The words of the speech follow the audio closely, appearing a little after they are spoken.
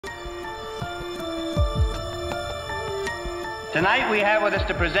Tonight we have with us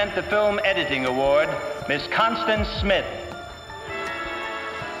to present the Film Editing Award, Miss Constance Smith.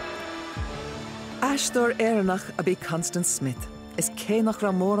 Ashtor Erenach a big Constance Smith is cénach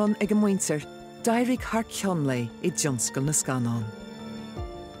Ramoran ag muinter, Dairig har Kionley I Johnskull na Scanon.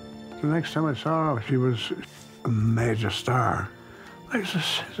 The next time I saw her, she was a major star. Like,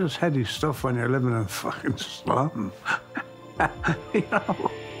 it's just heady stuff when you're living in a fucking slum. You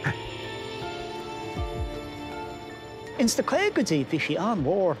know? Insta Tragoid bhí sí an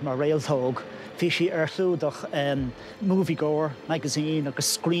mhór mar réaltóg, bhí sí llúdach moviegoer, magazine agus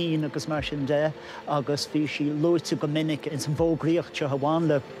screen agus mar sin de, agus bhí sí lúirte go minic in san bhógraíocht seo bháin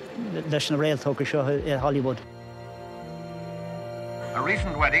leis na réaltóga seo in Hollywood. A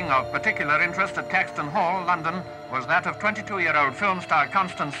recent wedding of particular interest at Caxton Hall, London, was that of 22-year-old film star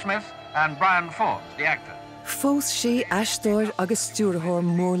Constance Smith and Brian Forbes, the actor. Fós sí Ashtor agus stúrthór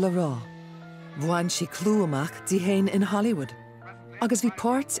mór le rá. Bhain sí clú amach dí hain in Hollywood. Agus bhí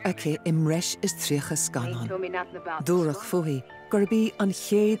páirt aici imreis is tríocha Scanon. Dúrach fuhaí gur bí an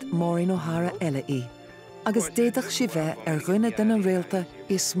chéad Maureen O'Hara eile í, agus déadach sí bheith rinne den an réalta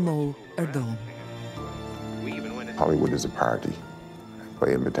is mó dóm. Hollywood is a party by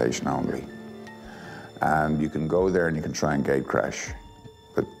invitation only. And you can go there and you can try and gate crash.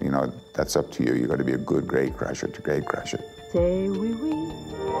 But, you know, that's up to you. You've got to be a good gate crasher to gate crash it. Say oui, oui.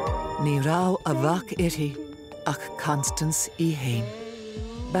 Ní rá a bhac irtí, ach Constance I hain.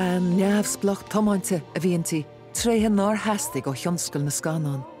 Ban neamhsblach tomáinte a bhíontaí tréthe nár heastig ó Johnskull na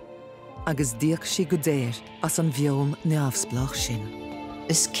Scanon. Agus díoch sí go déir as an bheom neamhsblach sin.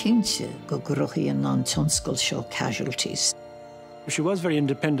 Is cínte go gcruchaí an Johnskull seo casualties. She was very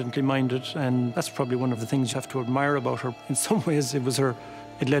independently minded, and that's probably one of the things you have to admire about her. In some ways,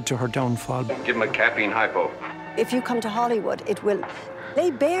 it led to her downfall. Give him a caffeine hypo. If you come to Hollywood, it will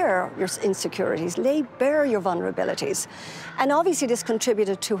lay bare your insecurities, lay bare your vulnerabilities. And obviously this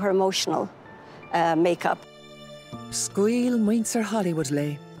contributed to her emotional makeup. Scuil muinter Hollywood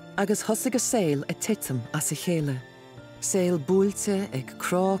lei, agus hosig a sail a titim as a chéile. Sail búilte ag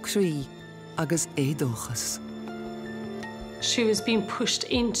crá crí, agus édóchas. She was being pushed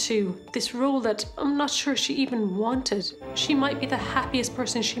into this role that I'm not sure she even wanted. She might be the happiest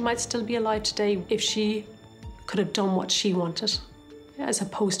person, she might still be alive today if she could have done what she wanted, as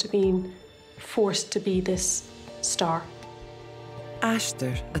opposed to being forced to be this star.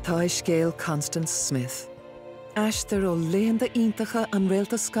 Ashtor atá scéal Constance Smith. Ashtor ó léanda iontacha an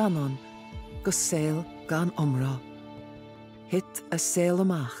réalta Scanon, go sail gan omrá. Hit a sail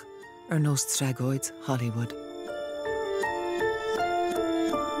amach nos Tragoid Hollywood.